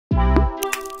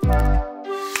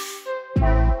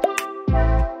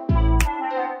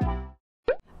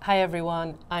Hi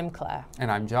everyone, I'm Claire. And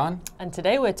I'm John. And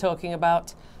today we're talking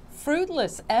about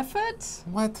fruitless effort.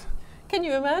 What? Can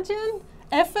you imagine?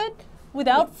 Effort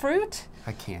without fruit?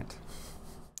 I can't.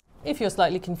 If you're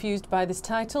slightly confused by this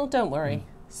title, don't worry.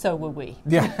 So were we.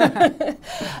 Yeah.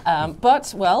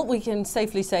 But, well, we can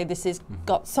safely say this has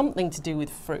got something to do with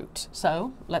fruit.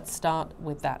 So let's start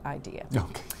with that idea.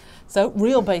 Okay. So,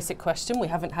 real basic question. We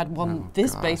haven't had one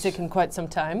basic in quite some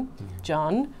time.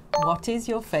 John, what is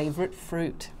your favorite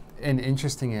fruit? And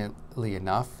interestingly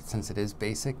enough, since it is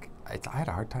basic, I had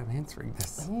a hard time answering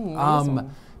this.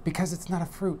 Because it's not a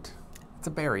fruit. It's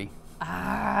a berry.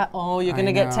 You're going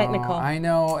to get technical. I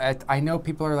know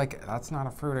people are like, that's not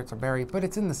a fruit, it's a berry. But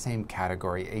it's in the same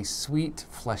category, a sweet,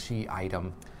 fleshy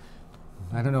item.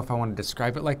 I don't know if I want to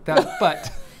describe it like that,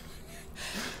 but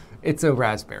it's a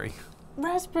raspberry.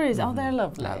 Raspberries, oh, they're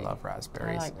lovely. I love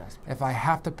raspberries. I like raspberries. If I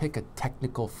have to pick a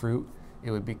technical fruit,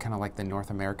 it would be kind of like the North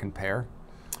American pear.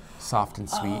 Soft and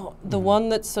sweet. Oh, the one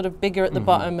that's sort of bigger at the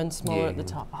bottom and smaller at the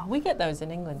top. Oh, we get those in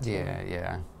England too.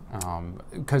 Yeah.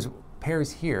 Because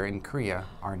pears here in Korea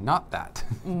are not that.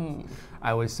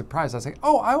 I was surprised. I was like,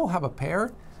 oh, I will have a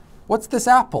pear. What's this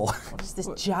apple? What is this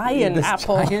giant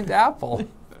apple? Giant apple.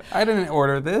 I didn't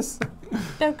order this.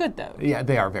 They're good though. Yeah,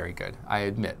 they are very good. I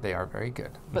admit they are very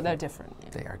good. But they're different. Yeah.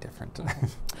 They are different.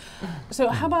 So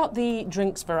how about the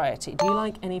drinks variety? Do you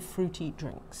like any fruity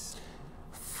drinks?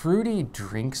 Fruity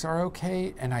drinks are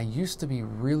okay, and I used to be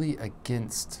really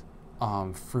against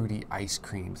fruity ice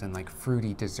creams and like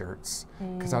fruity desserts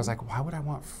because I was like, why would I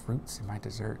want fruits in my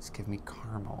desserts? Give me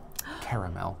caramel.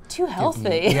 Too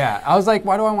healthy. Yeah, I was like,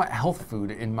 why do I want health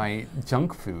food in my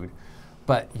junk food?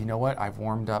 But you know what? I've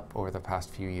warmed up over the past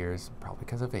few years, probably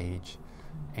because of age,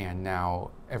 and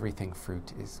now everything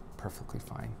fruit is perfectly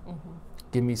fine.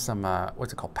 Give me some,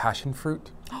 what's it called, passion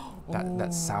fruit?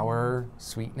 That sour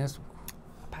sweetness.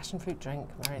 Passion fruit drink,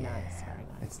 very nice, very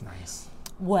nice. It's nice.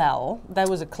 Well, there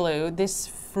was a clue. This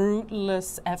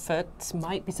fruitless effort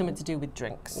might be something to do with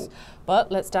drinks.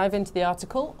 But let's dive into the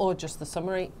article or just the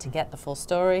summary to get the full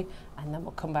story, and then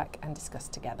we'll come back and discuss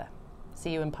together. See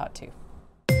you in part 2.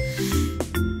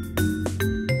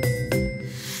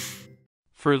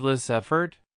 Fruitless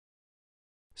effort?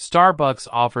 Starbucks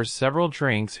offers several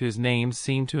drinks whose names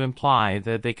seem to imply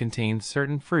that they contain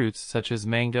certain fruits such as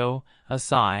mango,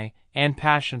 acai, and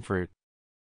passion fruit.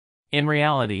 In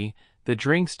reality, the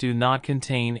drinks do not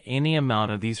contain any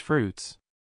amount of these fruits.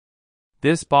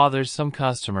 This bothers some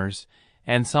customers,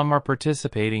 and some are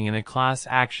participating in a class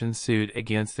action suit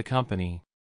against the company.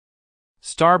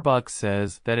 Starbucks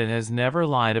says that it has never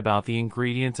lied about the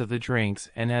ingredients of the drinks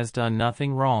and has done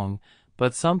nothing wrong,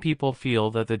 but some people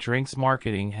feel that the drink's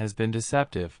marketing has been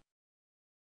deceptive.